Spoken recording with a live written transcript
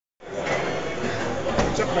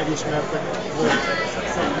csak megismertek volt.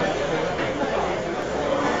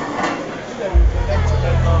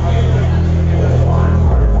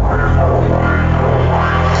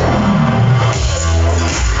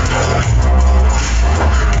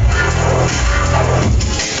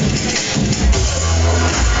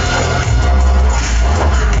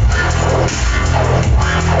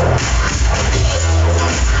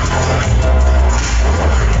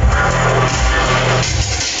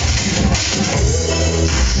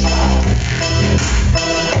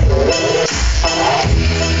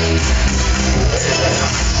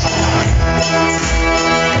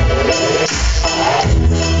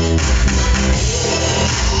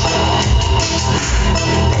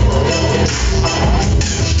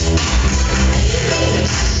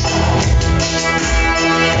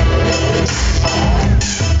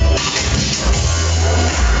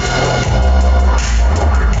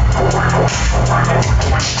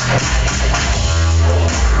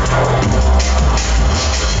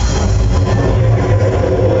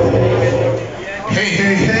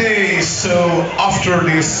 After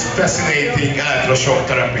this fascinating electroshock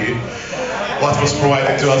therapy, what was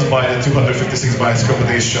provided to us by the 256 bytes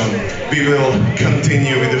competition, we will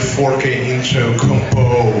continue with the 4K intro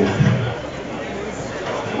compo.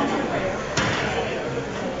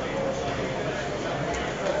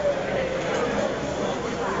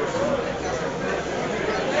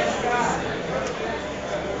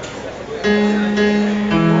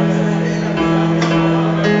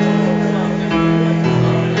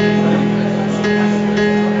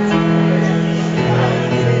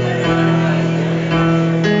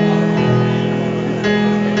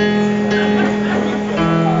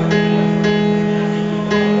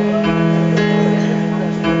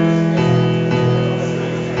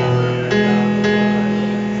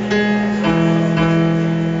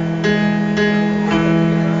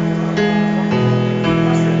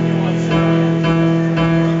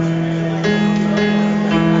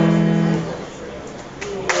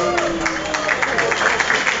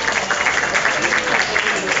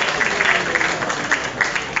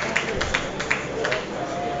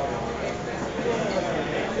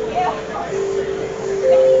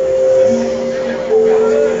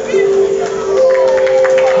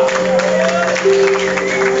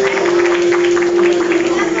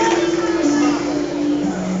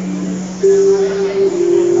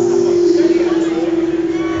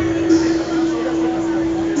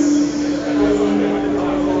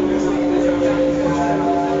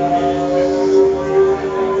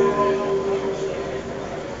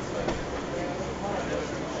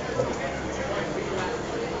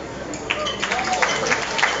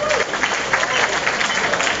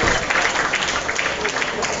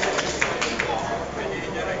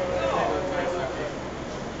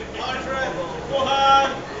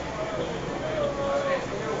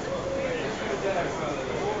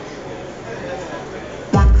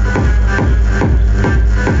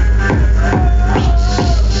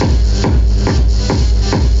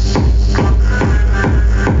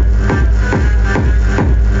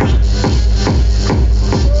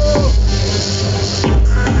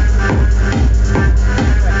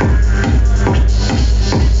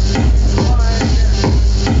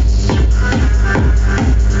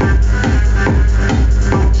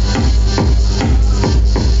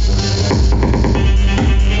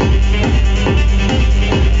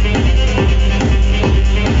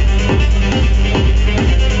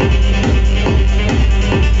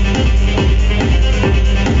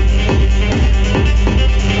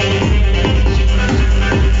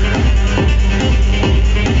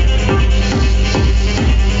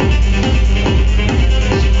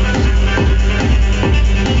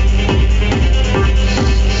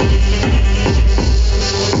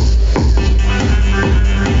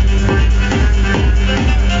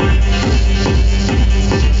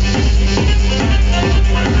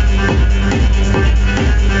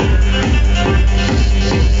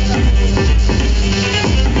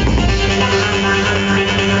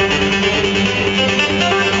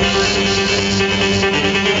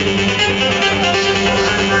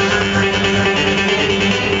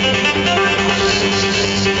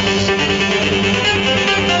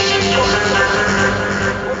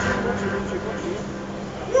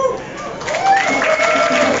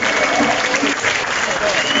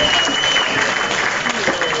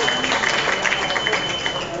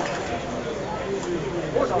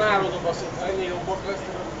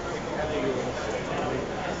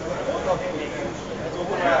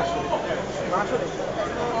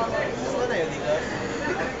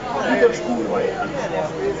 Több kurva élet.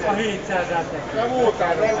 A 700-át neki. Nem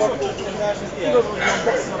voltál, nem volt. Igazoljon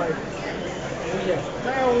basszaj. Ugye?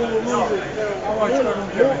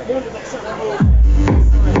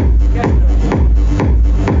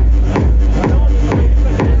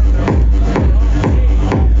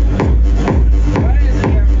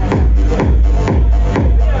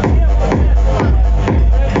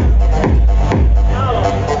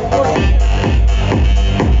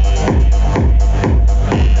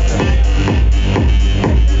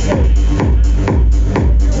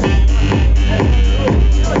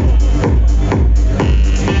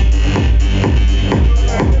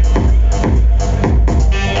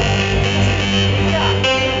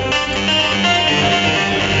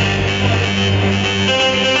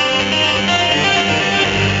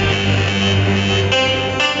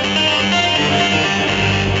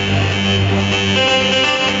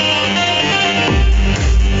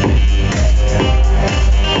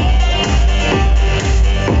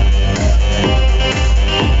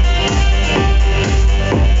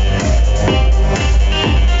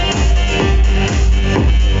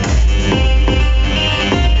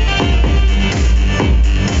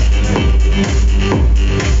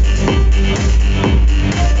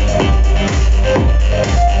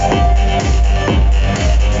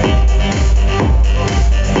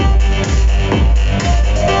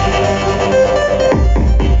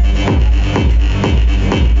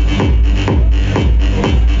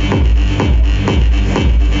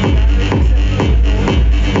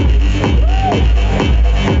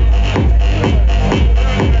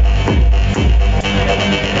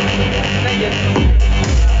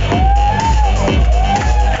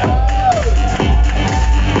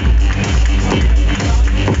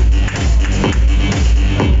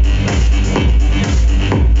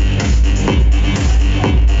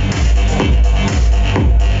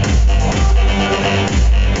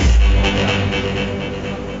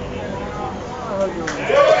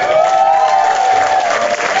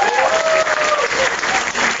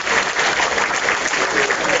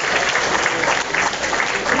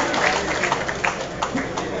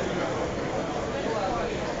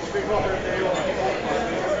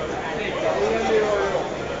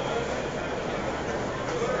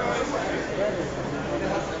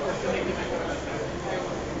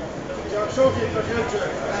 Sophie, vergeet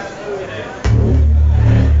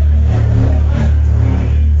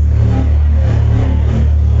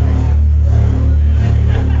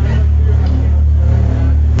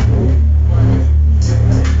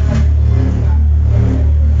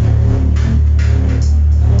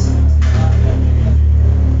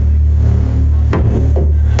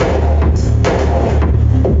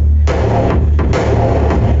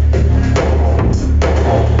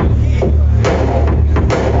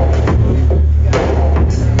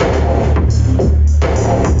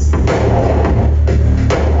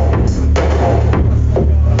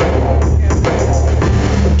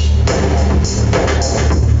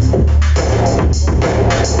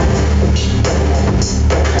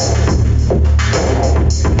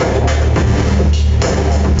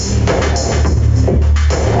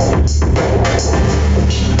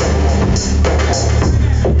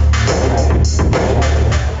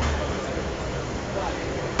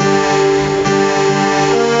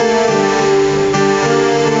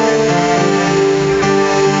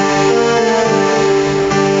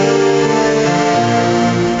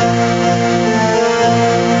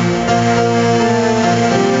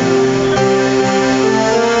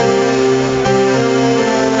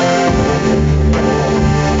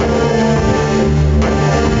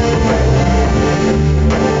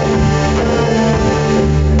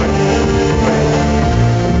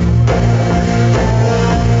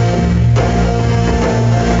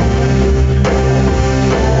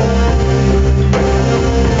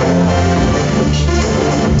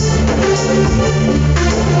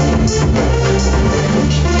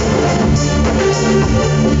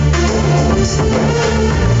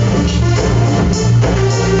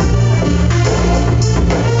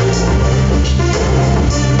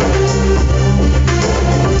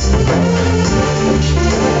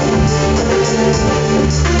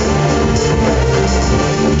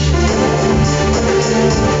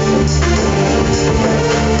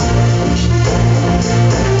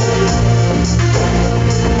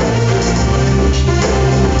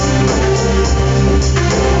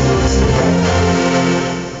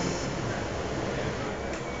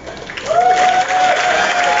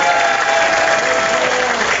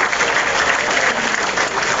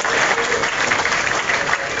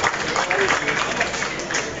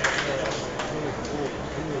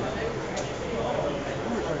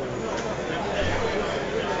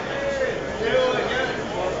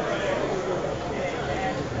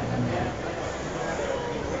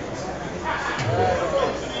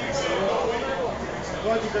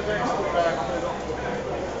längst back.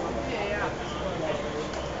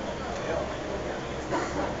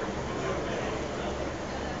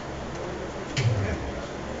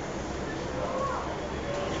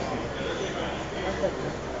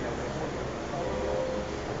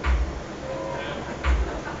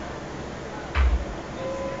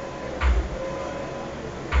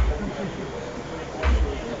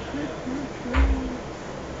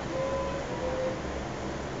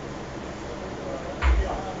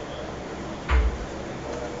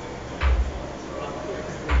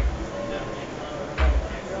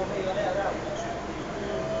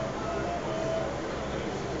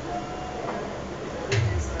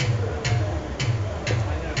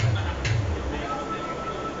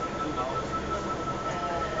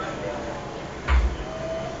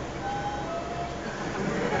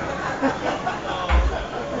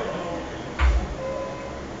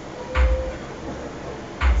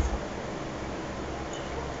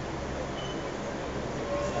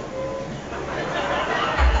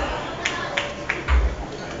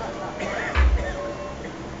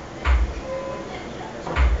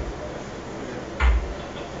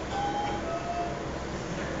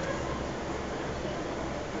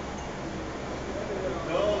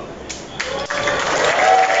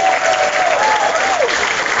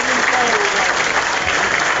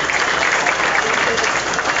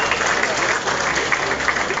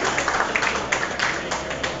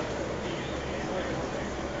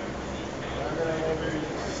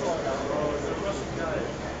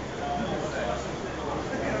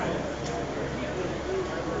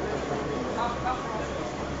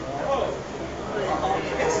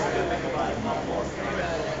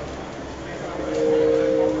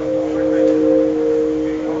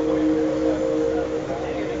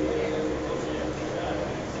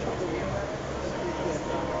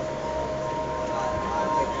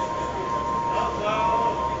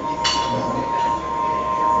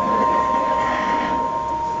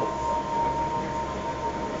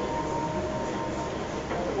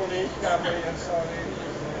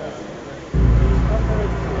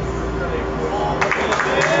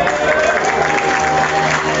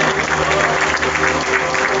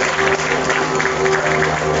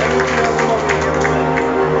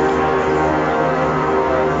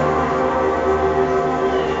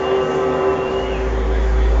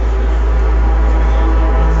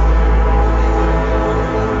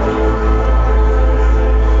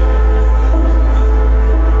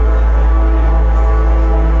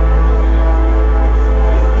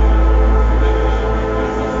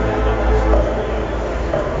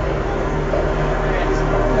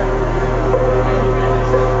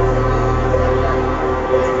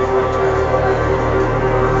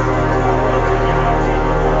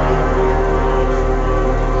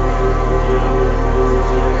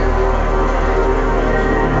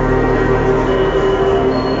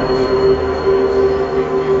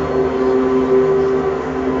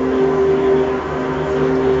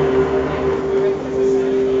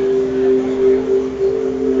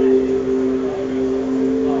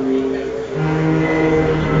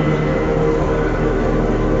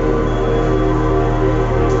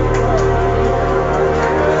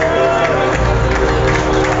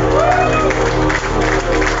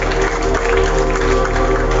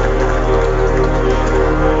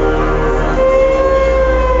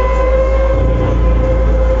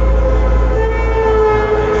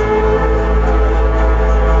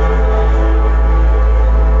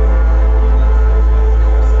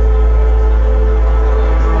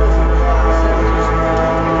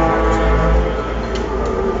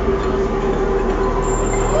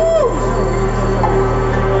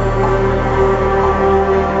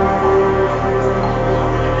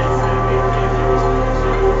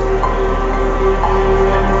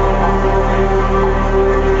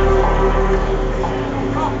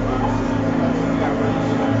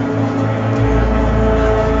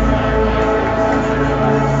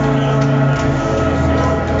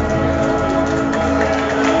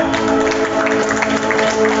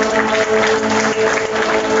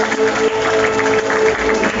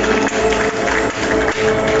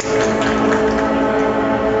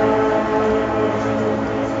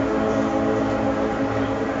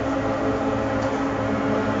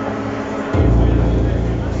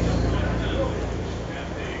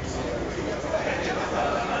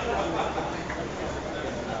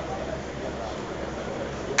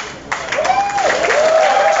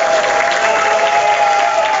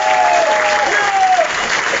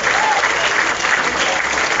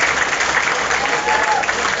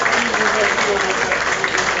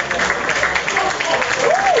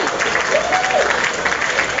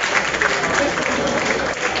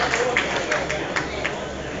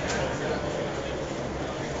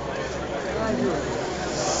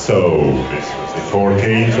 So, this was the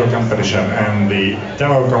 4K intro competition and the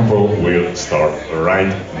demo compo will start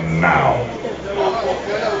right now.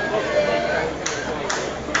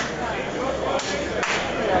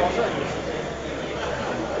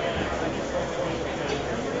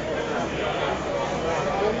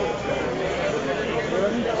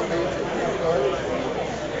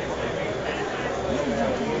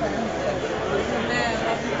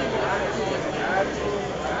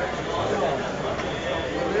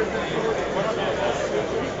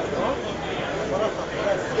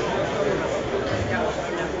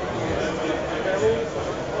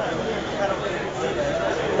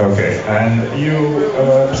 Okay,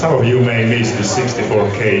 and some of you may miss the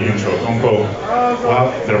 64K intro compo.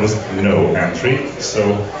 Well, there was no entry, so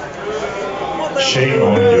shame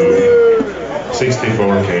on you,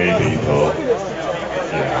 64K people.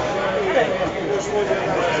 Yeah.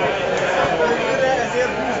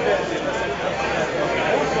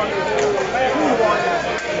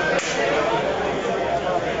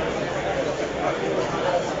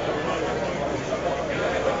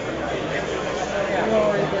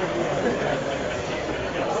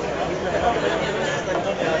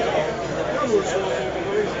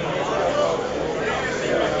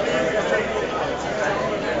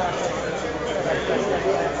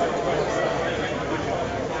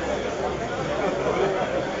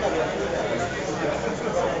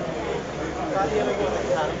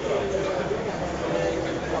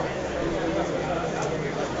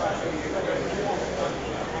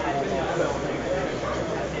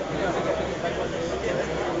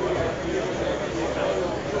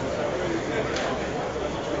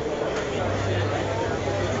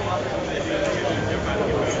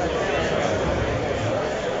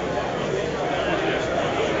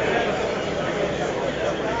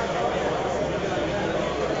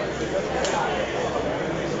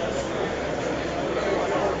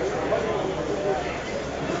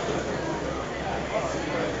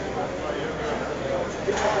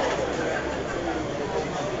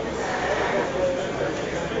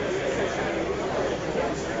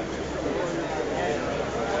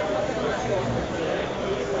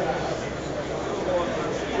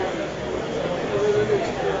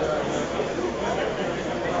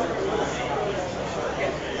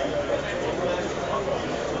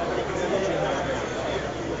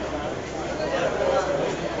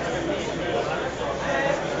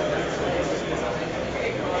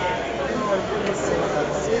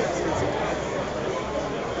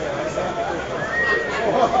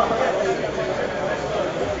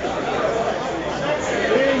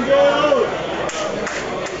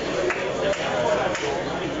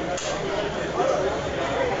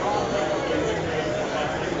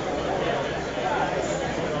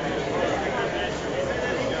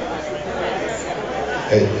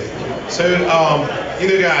 So,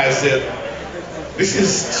 guys, this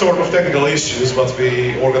is sort of technical issues, but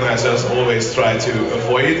we organizers always try to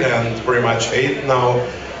avoid and pretty much hate. Now,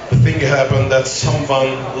 the thing happened that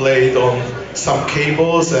someone laid on some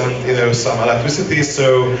cables and some electricity,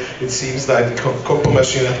 so it seems like the compo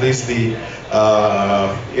machine, at least the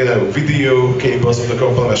video cables of the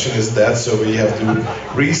compo machine is dead, so we have to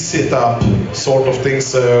reset up sort of thing.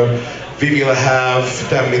 So we will have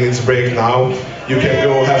 10 minutes break now. You can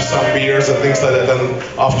go have some beers and things like that, and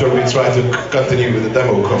after we try to continue with the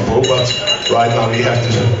demo compo. But right now we have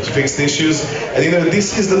to fix the issues. And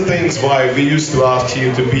this is the things why we used to ask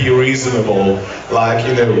you to be reasonable. Like,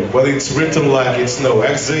 when it's written like it's no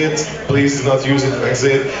exit, please do not use it to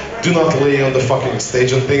exit. Do not lay on the fucking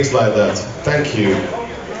stage and things like that. Thank you.